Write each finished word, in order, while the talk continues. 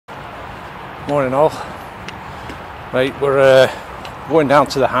Morning all. Right, we're going down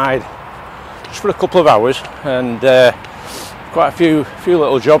to the Hyde just for a couple of hours, and quite a few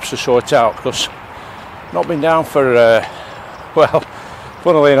little jobs to sort out because I've not been down for well,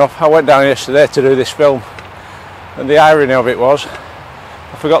 funnily enough, I went down yesterday to do this film, and the irony of it was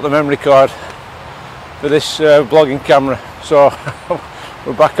I forgot the memory card for this vlogging camera, so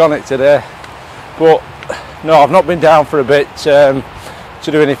we're back on it today. But no, I've not been down for a bit to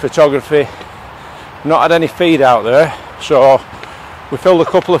do any photography. Not had any feed out there, so we filled a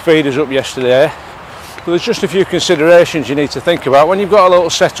couple of feeders up yesterday. But there's just a few considerations you need to think about when you've got a little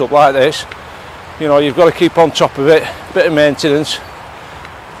setup like this. You know, you've got to keep on top of it, a bit of maintenance,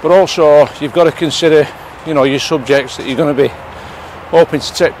 but also you've got to consider, you know, your subjects that you're going to be hoping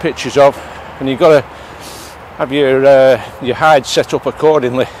to take pictures of, and you've got to have your hide set up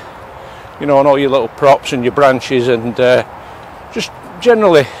accordingly. You know, and all your little props and your branches, and just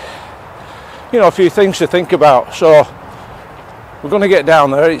generally, you know, a few things to think about. So we're going to get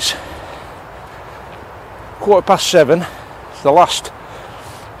down there. It's 7:15. It's the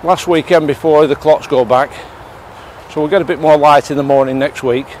last weekend before the clocks go back, so we'll get a bit more light in the morning next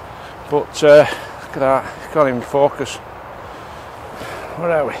week. But look at that, can't even focus. Where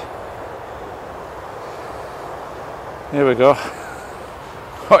are we? Here we go.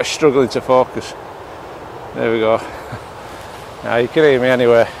 I'm struggling to focus. There we go. Now you can hear me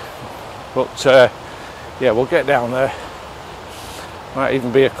anyway. But yeah, we'll get down there. Might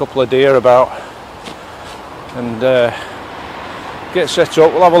even be a couple of deer about, and get set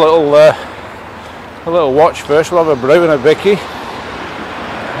up. We'll have a little watch first. We'll have a brew and a bicky,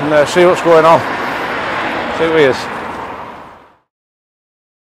 and see what's going on. See what it is.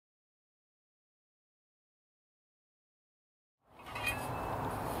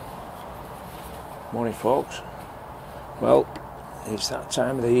 Morning, folks. Well, it's that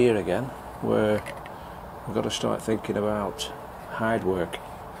time of the year again where we've got to start thinking about hide work.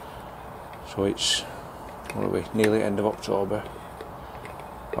 So it's, what are we, nearly end of October.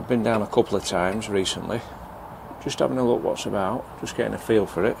 I've been down a couple of times recently, just having a look what's about, just getting a feel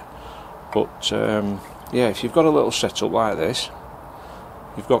for it. But yeah, if you've got a little setup like this,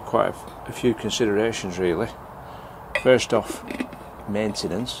 you've got quite a few considerations really. First off,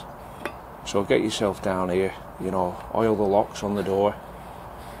 maintenance. So get yourself down here, you know, oil the locks on the door,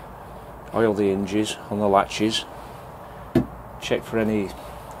 oil the hinges on the latches, check for any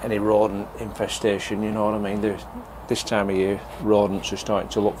rodent infestation, you know what I mean. This time of year, rodents are starting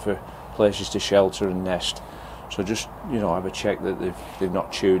to look for places to shelter and nest, so just, you know, have a check that they've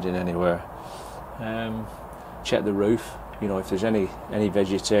not chewed in anywhere. Check the roof, you know, if there's any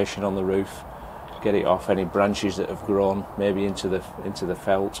vegetation on the roof, get it off. Any branches that have grown maybe into the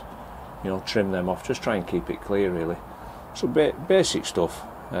felt, you know, trim them off. Just try and keep it clear really. So basic stuff.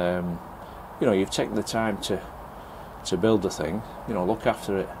 You know, you've taken the time to build the thing, you know, look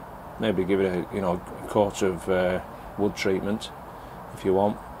after it, maybe give it a coat of wood treatment if you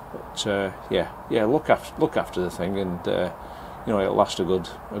want, but yeah, look after the thing, and you know, it'll last a good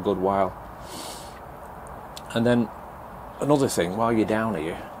while. And then another thing, while you're down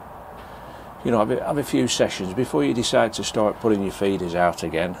here, you know, have a few sessions before you decide to start putting your feeders out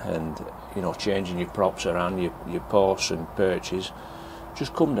again, and, you know, changing your props around, your posts and perches.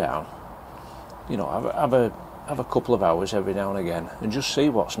 Just come down, you know, have a couple of hours every now and again, and just see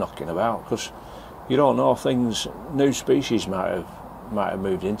what's knocking about, because you don't know, new species might have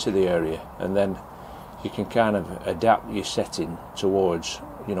moved into the area, and then you can kind of adapt your setting towards,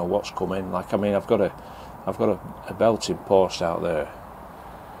 you know, what's coming. Like, I mean, I've got a belting post out there,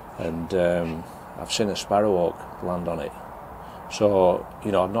 and I've seen a sparrowhawk land on it. So,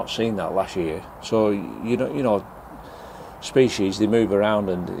 you know, I've not seen that last year. So, you know, species, they move around,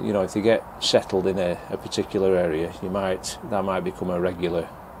 and, you know, if they get settled in a particular area, that might become a regular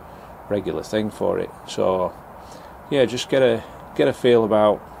thing for it. So yeah, just get a feel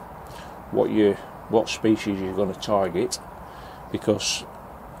about what species you're going to target, because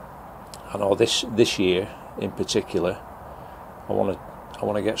I know this year in particular, I want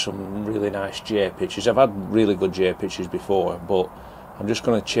to get some really nice jay pictures. I've had really good jay pictures before, but I'm just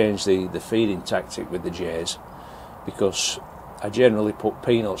going to change the feeding tactic with the jays, because I generally put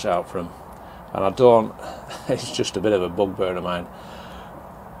peanuts out for them, and I don't, it's just a bit of a bugbear of mine,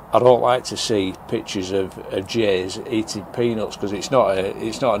 I don't like to see pictures of jays eating peanuts, because it's not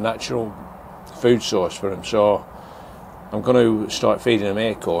a natural food source for them. So I'm going to start feeding them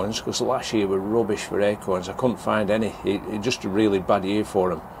acorns, because last year were rubbish for acorns. I couldn't find any. It just a really bad year for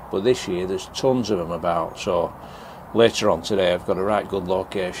them. But this year there's tons of them about. So later on today I've got a right good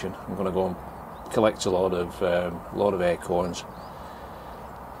location. I'm going to go and collect a load of acorns,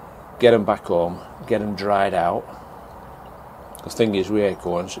 get them back home, get them dried out. The thing is with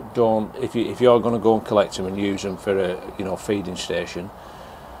acorns, if you're going to go and collect them and use them for a feeding station,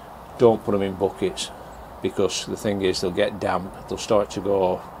 don't put them in buckets, because the thing is they'll get damp, they'll start to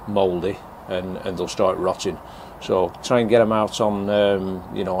go mouldy, and they'll start rotting. So try and get them out on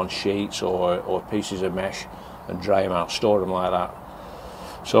on sheets or pieces of mesh and dry them out, store them like that.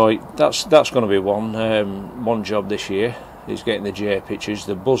 So that's going to be one job this year, is getting the jay pitchers,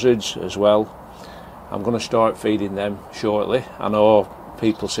 the buzzards as well. I'm going to start feeding them shortly. I know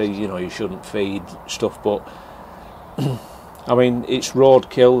people say you shouldn't feed stuff, but I mean, it's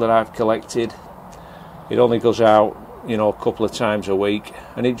roadkill that I've collected. It only goes out a couple of times a week,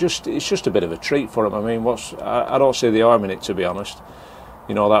 and it's just a bit of a treat for them. I mean, I don't see the harm in it, to be honest.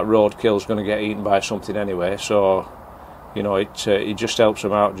 That roadkill's going to get eaten by something anyway, so it just helps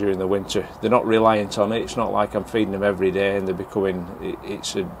them out during the winter. They're not reliant on it. It's not like I'm feeding them every day and they're becoming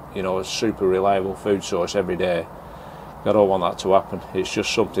it's a super reliable food source every day. I don't want that to happen. It's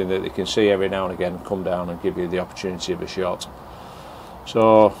just something that they can see every now and again, come down and give you the opportunity of a shot.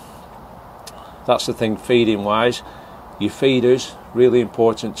 So that's the thing, feeding wise. Your feeders, really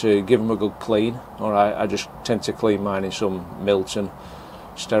important to give them a good clean. Alright, I just tend to clean mine in some Milton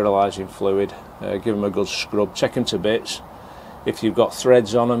sterilising fluid. Give them a good scrub, take them to bits. If you've got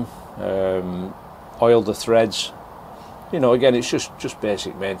threads on them, oil the threads. Again, it's just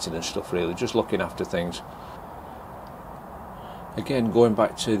basic maintenance stuff really, just looking after things. Again, going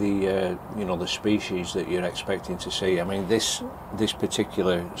back to the the species that you're expecting to see. I mean, this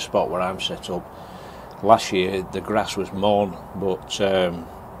particular spot where I'm set up, last year the grass was mown, but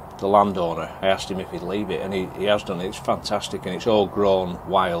the landowner, I asked him if he'd leave it, and he has done it. It's fantastic, and it's all grown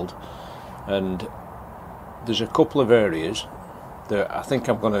wild. And there's a couple of areas that I think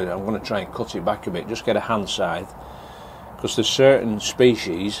I'm gonna try and cut it back a bit, just get a hand scythe, because there's certain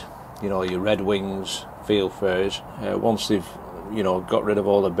species, your red wings, field firs, once they've got rid of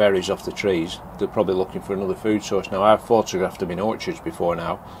all the berries off the trees, they're probably looking for another food source. Now, I've photographed them in orchards before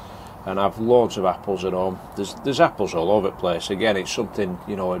now, and I've loads of apples at home. There's apples all over the place. Again, it's something,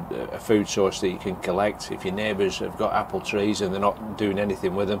 a food source that you can collect. If your neighbours have got apple trees and they're not doing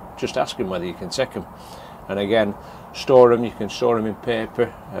anything with them, just ask them whether you can take them. And again, store them. You can store them in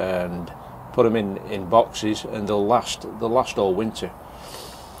paper and put them in boxes, and they'll last all winter.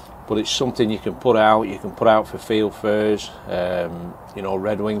 But it's something you can put out. You can put out for field firs.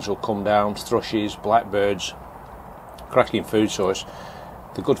 Redwings will come down, thrushes, blackbirds. Cracking food source.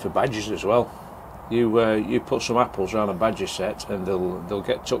 They're good for badgers as well. You put some apples around a badger set, and they'll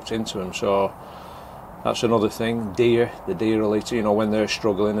get tucked into them. So that's another thing. The deer will eat it. When they're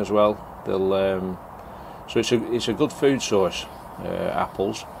struggling as well, they'll. So it's a good food source.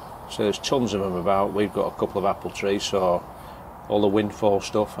 Apples. So there's tons of them about. We've got a couple of apple trees, so all the windfall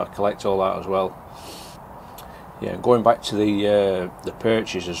stuff, I collect all that as well. Yeah, going back to the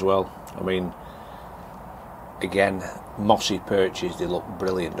perches as well. I mean, again, mossy perches, they look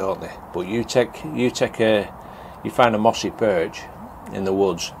brilliant, don't they? But you find a mossy perch in the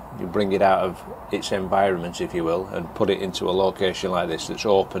woods, you bring it out of its environment, if you will, and put it into a location like this that's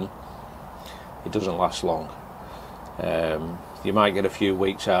open. It doesn't last long. You might get a few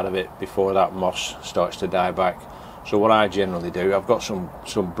weeks out of it before that moss starts to die back. So what I generally do, I've got some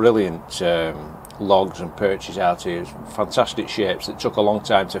brilliant logs and perches out here, fantastic shapes that took a long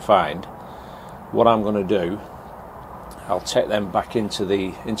time to find. What I'm going to do, I'll take them back into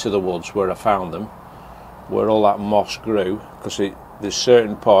the woods where I found them, where all that moss grew, because there's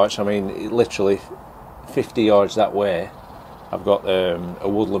certain parts. I mean, literally 50 yards that way, I've got a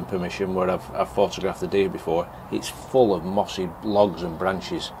woodland permission where I've photographed the deer before. It's full of mossy logs and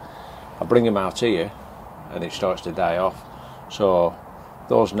branches. I bring them out here, and it starts to die off. So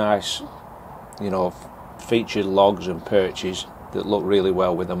those nice, featured logs and perches that look really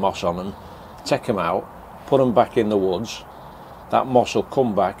well with the moss on them, take them out, put them back in the woods. That moss will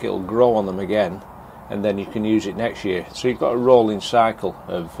come back, it'll grow on them again, and then you can use it next year. So you've got a rolling cycle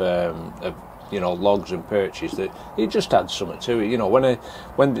of logs and perches that it just adds something to it.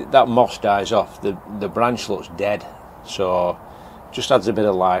 When that moss dies off, the branch looks dead. So just adds a bit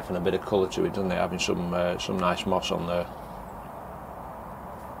of life and a bit of colour to it, doesn't it? Having some nice moss on there.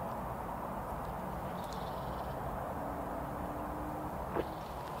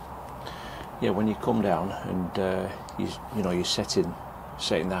 Yeah, when you come down and you're setting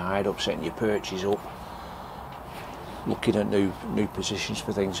the hide up, setting your perches up, looking at new positions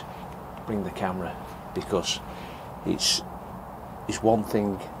for things, bring the camera, because it's one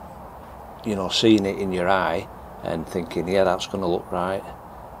thing, seeing it in your eye and thinking, yeah, that's going to look right,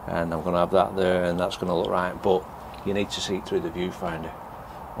 and I'm going to have that there, and that's going to look right, but you need to see it through the viewfinder.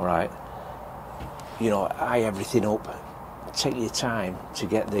 alright, you know, eye everything up, take your time to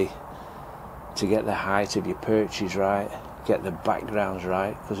get the height of your perches right, get the backgrounds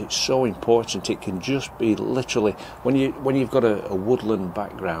right, because it's so important. It can just be literally, when you've got a woodland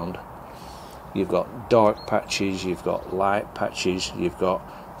background, you've got dark patches, you've got light patches, you've got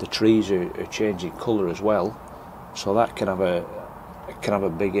the trees are changing colour as well, so that can have a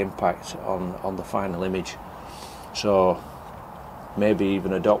big impact on the final image. So maybe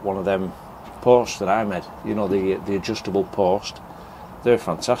even adopt one of them posts that I made, you know, the adjustable post. They're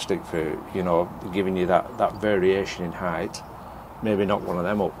fantastic for, you know, giving you that variation in height. Maybe knock one of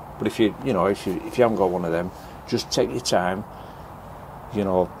them up, but if you haven't got one of them, just take your time, you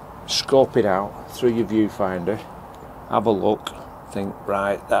know, scope it out through your viewfinder, have a look, think,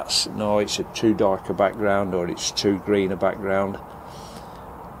 right, it's a too dark a background, or it's too green a background,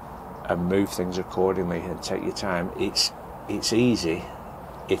 and move things accordingly and take your time. It's easy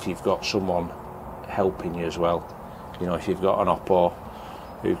if you've got someone helping you as well. You know, if you've got an oppo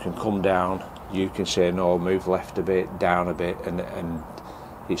who can come down, you can say no, move left a bit, down a bit, and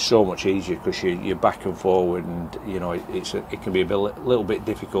it's so much easier because you're back and forward, and you know it can be a little bit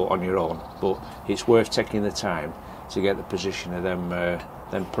difficult on your own, but it's worth taking the time to get the position of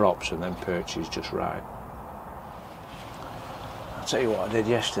them props and them perches just right. I'll tell you what I did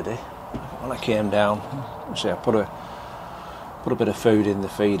yesterday when I came down. I put a bit of food in the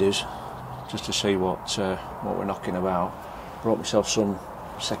feeders just to see what we're knocking about. Brought myself some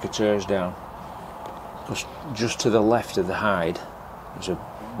secateurs down, because just to the left of the hide there's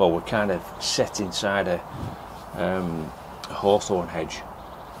we're kind of set inside a hawthorn hedge,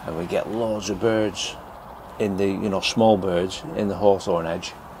 and we get loads of birds in the, you know, small birds in the hawthorn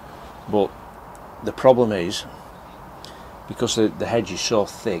hedge. But the problem is, because the hedge is so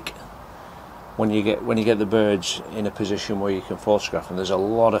thick, when you get the birds in a position where you can photograph them, there's a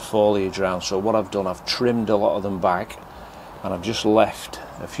lot of foliage around. So what I've done, I've trimmed a lot of them back, and I've just left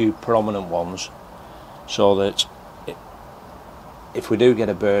a few prominent ones, so that if we do get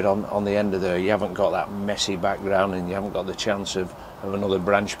a bird on the end of there, you haven't got that messy background, and you haven't got the chance of another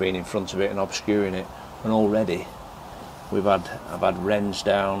branch being in front of it and obscuring it. And already I've had wrens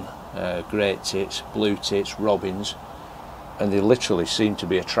down, great tits, blue tits, robins, and they literally seem to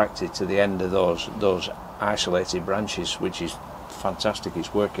be attracted to the end of those isolated branches, which is fantastic.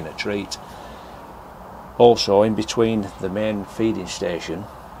 It's working a treat. Also, in between the main feeding station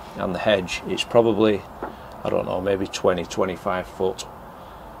and the hedge, it's probably, I don't know, maybe 20-25 foot.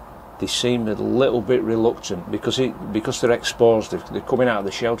 They seem a little bit reluctant because they're exposed. They're coming out of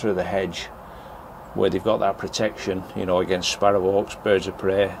the shelter of the hedge, where they've got that protection, you know, against sparrowhawks, birds of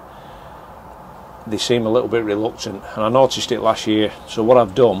prey. They seem a little bit reluctant, and I noticed it last year. So what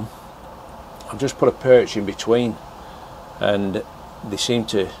I've done, I've just put a perch in between, and they seem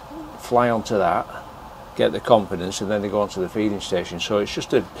to fly onto that, get the confidence, and then they go onto the feeding station. So it's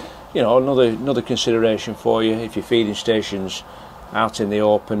just another consideration for you. If your feeding station's out in the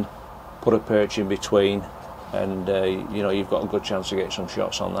open, put a perch in between, and you've got a good chance to get some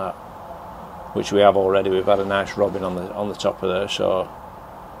shots on that, which we have already. We've had a nice robin on the top of there. So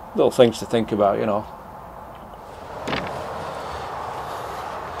little things to think about, you know.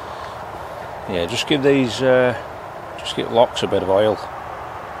 Yeah, just give these locks a bit of oil.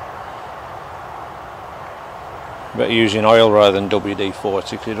 Better using oil rather than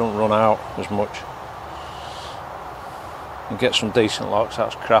WD-40, because you don't run out as much. And get some decent locks.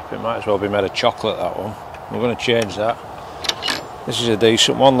 That's crap, it might as well be made of chocolate, that one. We're going to change that. This is a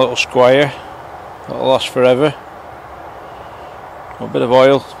decent one, little square, that'll last forever. A bit of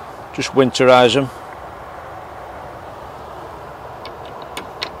oil, just winterise them.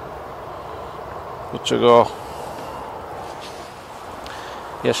 Good to go.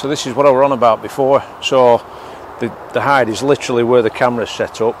 Yeah, so this is what I was on about before. So the hide is literally where the camera's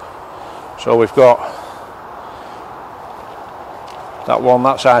set up. So we've got that one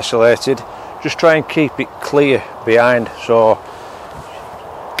that's isolated. Just try and keep it clear behind. So,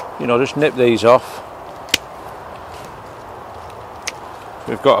 you know, just nip these off.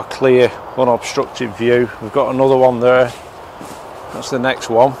 We've got a clear, unobstructed view. We've got another one there. That's the next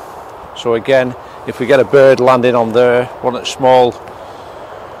one. So again, if we get a bird landing on there, one of the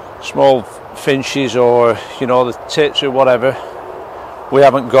small finches, or you know, the tits or whatever, we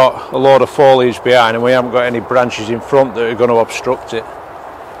haven't got a load of foliage behind, and we haven't got any branches in front that are going to obstruct it.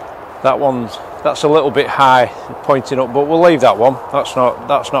 That's a little bit high pointing up, but we'll leave that one. That's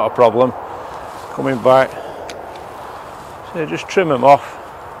not a problem. Coming back, so just trim them off.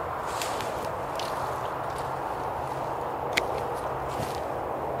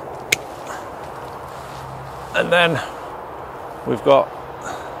 And then we've got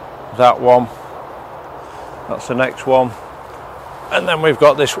that one, that's the next one, and then we've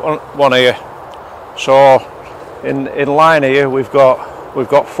got this one here. So in line here we've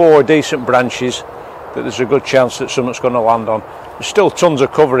got 4 decent branches that there's a good chance that something's going to land on. There's still tons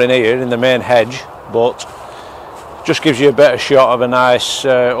of cover in here in the main hedge, but just gives you a better shot of a nice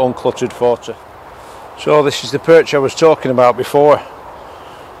uncluttered photo. So this is the perch I was talking about before.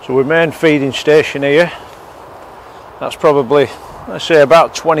 So our main feeding station here, that's probably, let's say,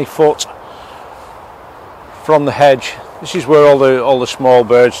 about 20 foot from the hedge. This is where all the small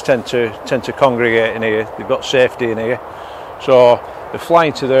birds tend to congregate in here. They've got safety in here, so they're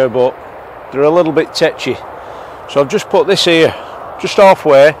flying to there, but they're a little bit tetchy. So I've just put this here, just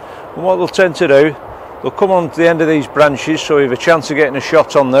halfway, and what they'll tend to do, they'll come on to the end of these branches, so we have a chance of getting a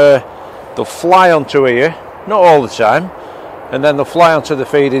shot on there. They'll fly onto here, not all the time, and then they'll fly onto the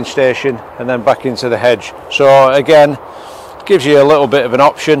feeding station and then back into the hedge. So again, it gives you a little bit of an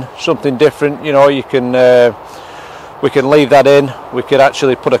option, something different. You know, you can we can leave that in, we could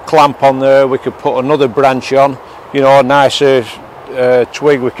actually put a clamp on there, we could put another branch on, you know, a nicer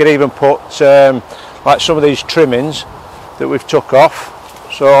twig. We could even put like some of these trimmings that we've took off.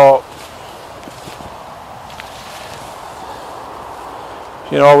 So,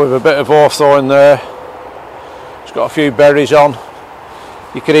 you know, with a bit of hawthorn there, it's got a few berries on,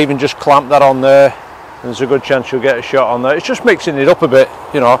 you could even just clamp that on there and there's a good chance you'll get a shot on there. It's just mixing it up a bit,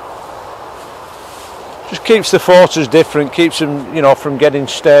 you know, just keeps the photos different, keeps them, you know, from getting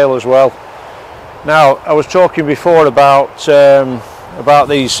stale as well. Now, I was talking before about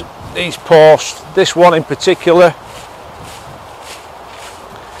these posts. This one in particular,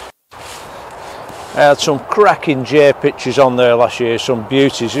 I had some cracking jay pictures on there last year, some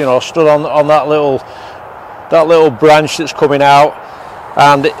beauties, you know, stood on that little branch that's coming out,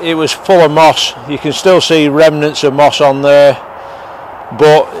 and it was full of moss. You can still see remnants of moss on there,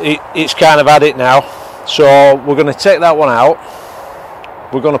 but it's kind of had it now. So we're going to take that one out.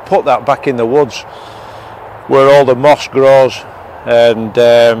 We're going to put that back in the woods where all the moss grows, and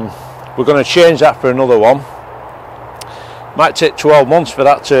we're going to change that for another one. Might take 12 months for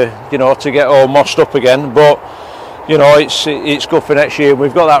that to, you know, to get all mossed up again, but you know, it's good for next year.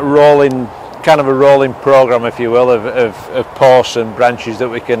 We've got that rolling, kind of a rolling program, if you will, of posts and branches that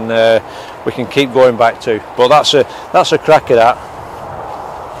we can keep going back to. But that's a crack at that.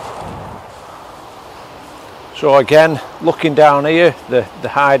 So again, looking down here, the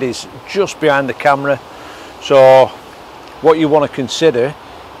hide is just behind the camera. So what you want to consider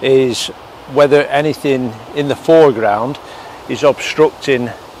is whether anything in the foreground is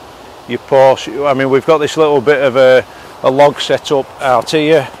obstructing your post. I mean, we've got this little bit of a log set up out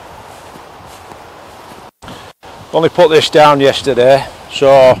here. Only put this down yesterday,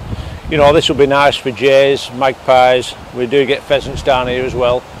 so you know, this will be nice for jays, magpies. We do get pheasants down here as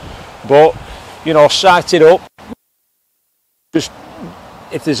well, but you know, sight it up. Just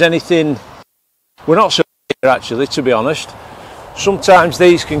if there's anything, we're not so here actually, to be honest. Sometimes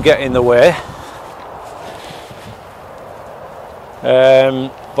these can get in the way,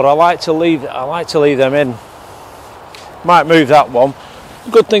 but I like to leave them in. Might move that one.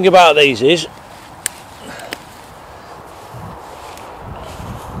 Good thing about these is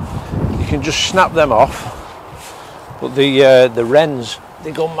you can just snap them off. But the wrens,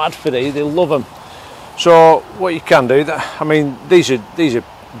 they go mad for these. They love them. So what you can do, I mean, these are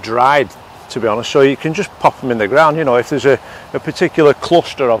dried, to be honest, so you can just pop them in the ground. You know, if there's a particular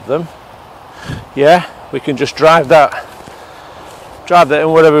cluster of them, yeah, we can just drive that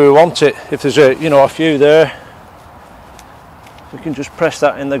in wherever we want it. If there's a few there, we can just press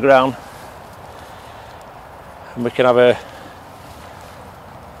that in the ground and we can have our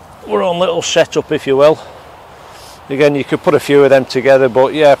own little setup, if you will. Again, you could put a few of them together,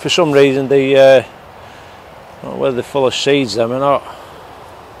 but yeah, for some reason I don't know whether they're full of seeds them or not,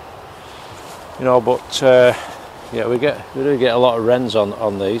 you know, but yeah, we do get a lot of wrens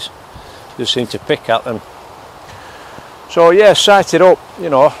on these. They seem to pick at them. So yeah, sight it up, you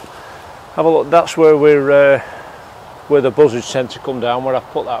know, have a look. That's where where the buzzards tend to come down, where I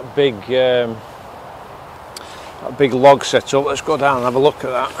put that big log set up. Let's go down and have a look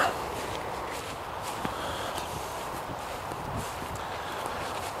at that.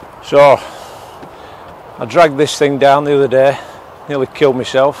 So I dragged this thing down the other day, nearly killed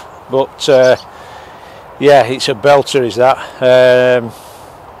myself, but yeah, it's a belter, is that.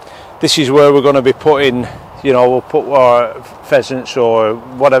 This is where we're going to be putting, you know, we'll put our pheasants or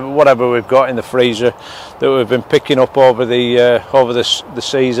whatever we've got in the freezer that we've been picking up over the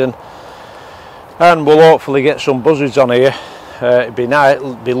season, and we'll hopefully get some buzzards on here. It'd be nice,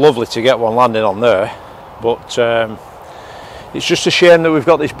 it'd be lovely to get one landing on there, but it's just a shame that we've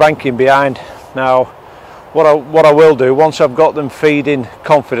got this banking behind. Now what I will do, once I've got them feeding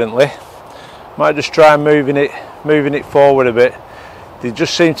confidently, might just try moving it forward a bit. They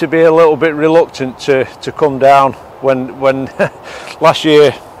just seem to be a little bit reluctant to come down. When last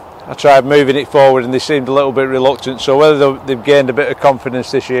year I tried moving it forward and they seemed a little bit reluctant, so whether they've gained a bit of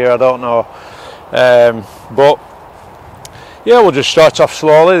confidence this year, I don't know. But yeah, we'll just start off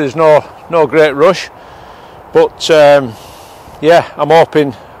slowly. There's no great rush, but yeah, I'm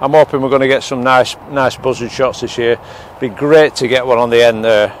hoping we're going to get some nice buzzing shots this year. Be great to get one on the end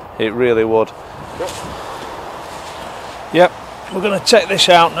there, it really would. Yep, we're going to take this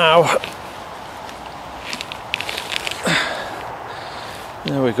out now.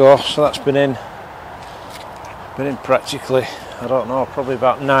 There we go. So that's been in practically, I don't know, probably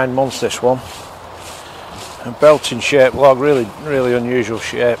about 9 months, this one. A belting shape log, really unusual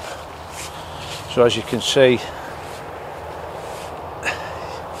shape. So as you can see,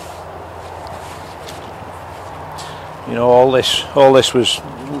 you know, all this was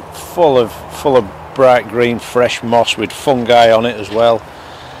full of bright green fresh moss with fungi on it as well.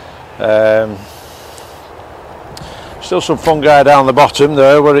 Still some fungi down the bottom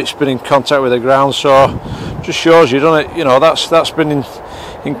there where it's been in contact with the ground, so just shows you, doesn't it? You know, that's been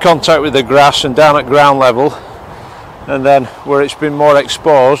in contact with the grass and down at ground level, and then where it's been more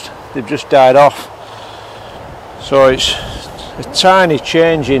exposed, they've just died off. So it's a tiny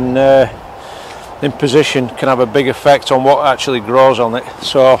change in position can have a big effect on what actually grows on it.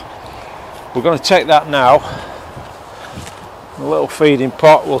 So we're going to take that now, a little feeding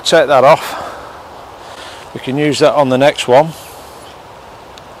pot, we'll take that off. We can use that on the next one.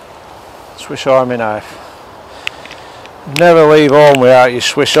 Swiss Army knife. Never leave home without your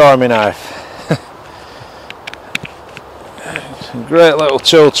Swiss Army knife. It's a great little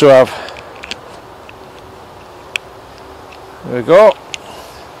tool to have. There we go.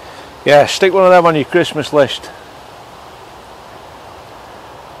 Yeah, stick one of them on your Christmas list.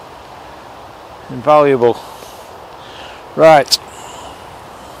 Invaluable. Right.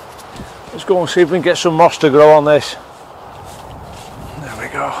 Let's go and see if we can get some moss to grow on this. There we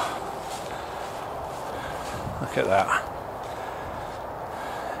go. Look at that.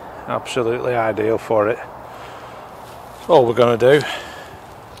 Absolutely ideal for it. All we're going to do,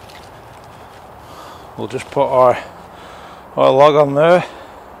 we'll just put our log on there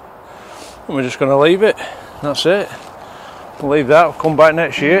and we're just going to leave it. That's it. We'll leave that, we'll come back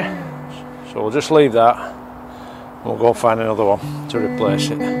next year. So we'll just leave that and we'll go find another one to replace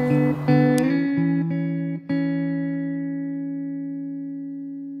it.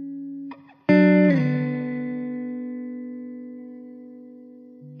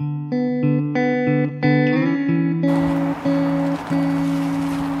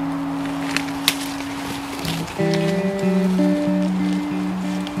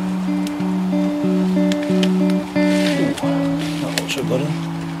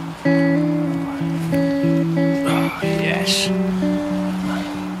 Oh, yes.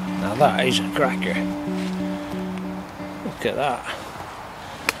 Now that is a cracker. Look at that.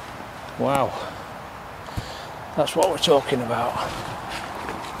 Wow. That's what we're talking about.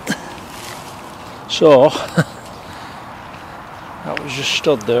 So, that was just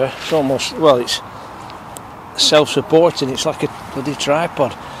stood there. It's almost, well, it's self-supporting. It's like a bloody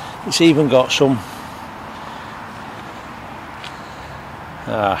tripod. It's even got some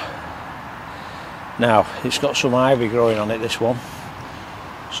now it's got some ivy growing on it, this one,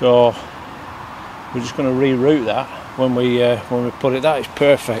 so we're just going to reroute that when we put it. That is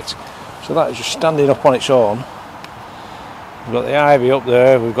perfect. So that is just standing up on its own. We've got the ivy up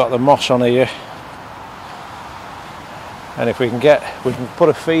there, we've got the moss on here, and if we can put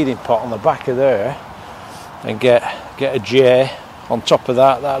a feeding pot on the back of there and get a J on top of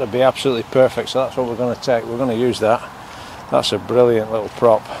that, that would be absolutely perfect. So that's what we're going to take. We're going to use that. That's a brilliant little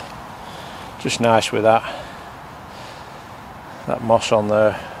prop. Just nice with that moss on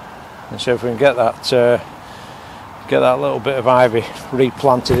there. And so if we can get that little bit of ivy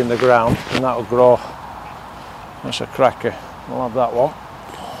replanted in the ground, and that'll grow. That's a cracker. We'll have that one.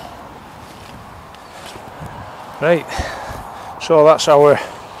 Right. So that's our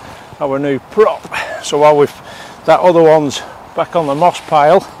new prop. So while that other one's back on the moss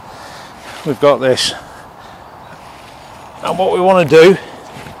pile, we've got this. And what we want to do,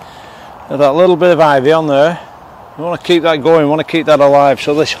 with that little bit of ivy on there, we want to keep that going, we want to keep that alive.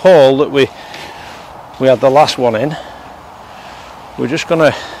 So this hole that we had the last one in, we're just going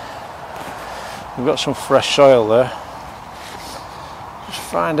to, we've got some fresh soil there, just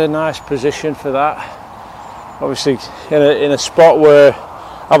find a nice position for that. Obviously in a spot where,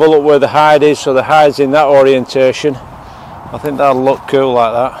 have a look where the hide is, so the hide's in that orientation, I think that'll look cool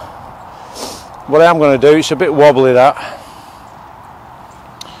like that. What I am going to do, it's a bit wobbly that.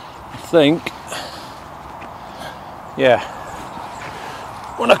 I think, yeah,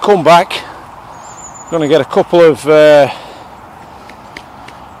 when I come back I'm going to get a couple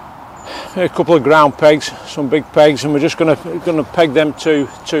of ground pegs, some big pegs, and we're just going to peg them two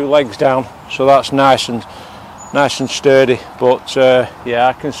legs down, so that's nice and sturdy. But yeah,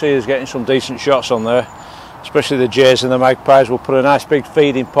 I can see us getting some decent shots on there, especially the jays and the magpies. We'll put a nice big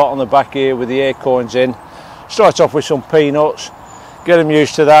feeding pot on the back here with the acorns in. Start off with some peanuts, get them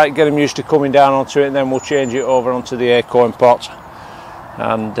used to that, get them used to coming down onto it, and then we'll change it over onto the acorn pot.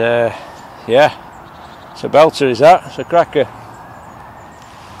 And yeah, it's a belter, is that? It's a cracker.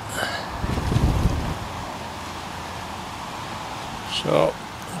 So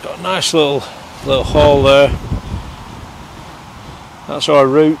got a nice little hole there. That's our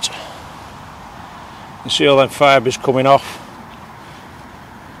root. You see all them fibres coming off.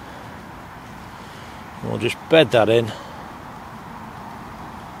 We'll just bed that in.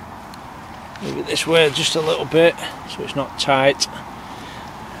 Move it this way just a little bit so it's not tight,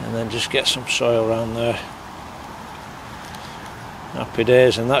 and then just get some soil around there. Happy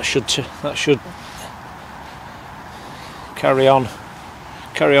days, and that should carry on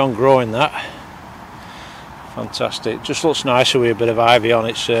growing. That fantastic. Just looks nicer with a bit of ivy on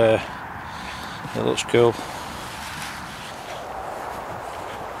it. It looks cool.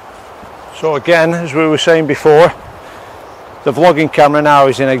 So again, as we were saying before, the vlogging camera now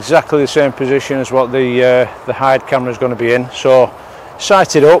is in exactly the same position as what the hide camera is going to be in. So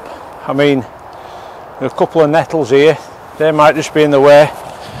sight it up. I mean, there are a couple of nettles here, they might just be in the way.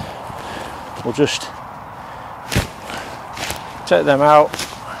 We'll just take them out.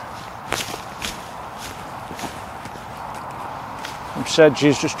 Some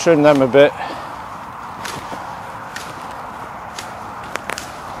sedges, just trim them a bit.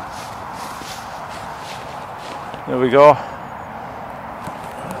 There we go.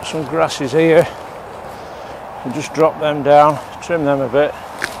 Some grasses here. We'll just drop them down, trim them a bit.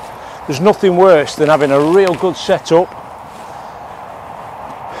 There's nothing worse than having a real good setup,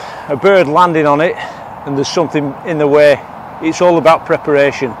 a bird landing on it, and there's something in the way. It's all about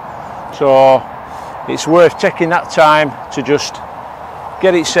preparation. So it's worth taking that time to just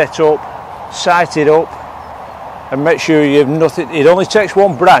get it set up, sight it up, and make sure you've nothing. It only takes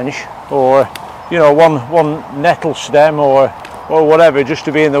one branch, or you know, one nettle stem or whatever, just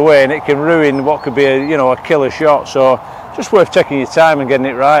to be in the way, and it can ruin what could be a, you know, a killer shot. So just worth taking your time and getting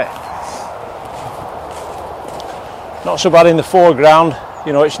it right. Not so bad in the foreground.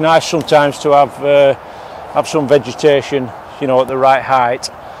 You know, it's nice sometimes to have some vegetation, you know, at the right height,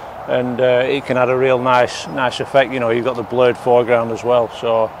 and it can add a real nice effect. You know, you've got the blurred foreground as well.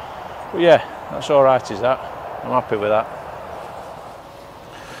 So but yeah, that's all right, is that? I'm happy with that.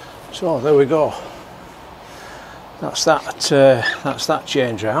 So there we go. That's that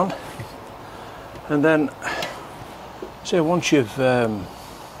change round. And then, say once you've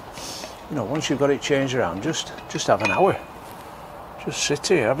you know, once you've got it changed around, just have an hour. Just sit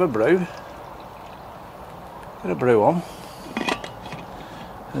here, have a brew, get a brew on,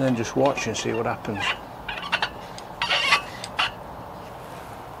 and then just watch and see what happens.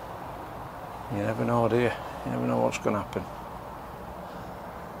 You never know, do you? You never know what's going to happen.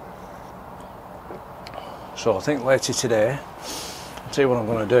 So I think later today, I'll tell you what I'm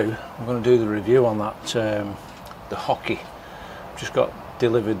going to do. I'm going to do the review on that, the hockey. I've just got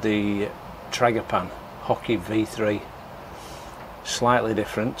delivered the Tragopan Hockey V3. Slightly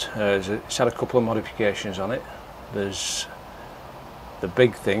different. It's had a couple of modifications on it. There's the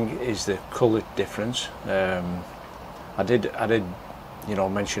big thing is the colour difference. I did you know,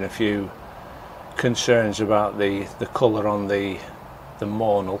 mention a few concerns about the colour on the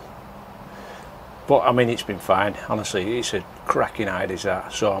Monal. But I mean, it's been fine. Honestly, it's a cracking hide, is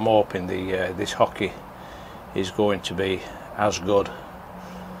that. So I'm hoping this hockey is going to be as good.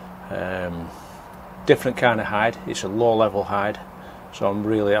 Different kind of hide. It's a low-level hide. So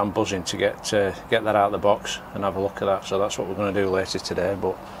I'm buzzing to get that out of the box and have a look at that. So that's what we're going to do later today.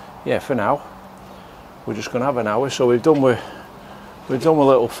 But yeah, for now, we're just going to have an hour. So we've done with a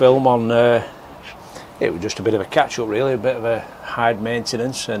little film on. It was just a bit of a catch-up, really, a bit of a hide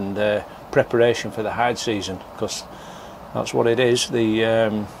maintenance and preparation for the hide season, because that's what it is.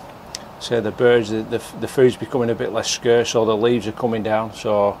 The say the birds, the food's becoming a bit less scarce, or the leaves are coming down,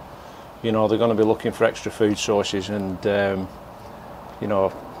 so you know they're going to be looking for extra food sources, and you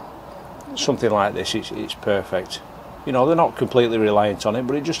know, something like this, it's perfect. You know, they're not completely reliant on it,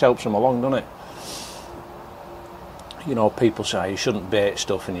 but it just helps them along, doesn't it? You know, people say you shouldn't bait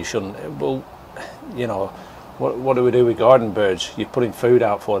stuff and you shouldn't. Well, you know, what do we do with garden birds? You're putting food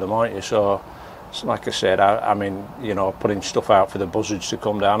out for them, aren't you? So like I said, I mean, you know, putting stuff out for the buzzards to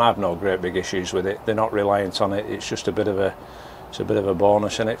come down, I've no great big issues with it. They're not reliant on it. It's just a bit of a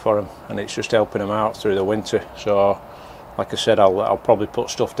bonus in it for them, and it's just helping them out through the winter. So like I said, I'll probably put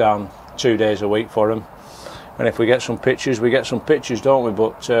stuff down 2 days a week for them, and if we get some pictures, we get some pictures, don't we?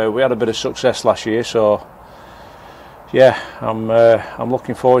 But we had a bit of success last year, so yeah, I'm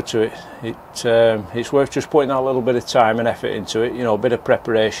looking forward to it. It's worth just putting that little bit of time and effort into it, you know, a bit of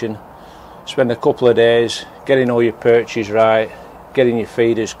preparation. Spend a couple of days getting all your perches right, getting your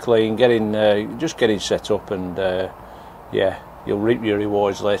feeders clean, just getting set up, and yeah, you'll reap your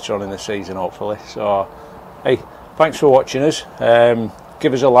rewards later on in the season, hopefully. So hey, thanks for watching us.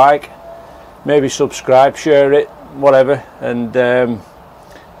 Give us a like, maybe subscribe, share it, whatever, and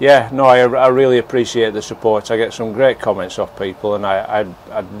yeah, no, I really appreciate the support. I get some great comments off people, and I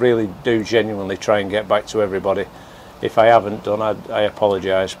really do genuinely try and get back to everybody. If I haven't done, I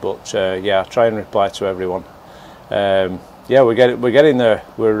apologise, but yeah, I try and reply to everyone. Yeah, we're getting there.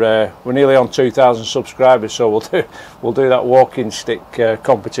 We're nearly on 2,000 subscribers, so we'll do that walking stick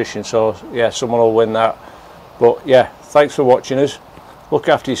competition. So yeah, someone will win that. But yeah, thanks for watching us. Look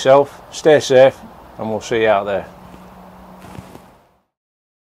after yourself, stay safe, and we'll see you out there.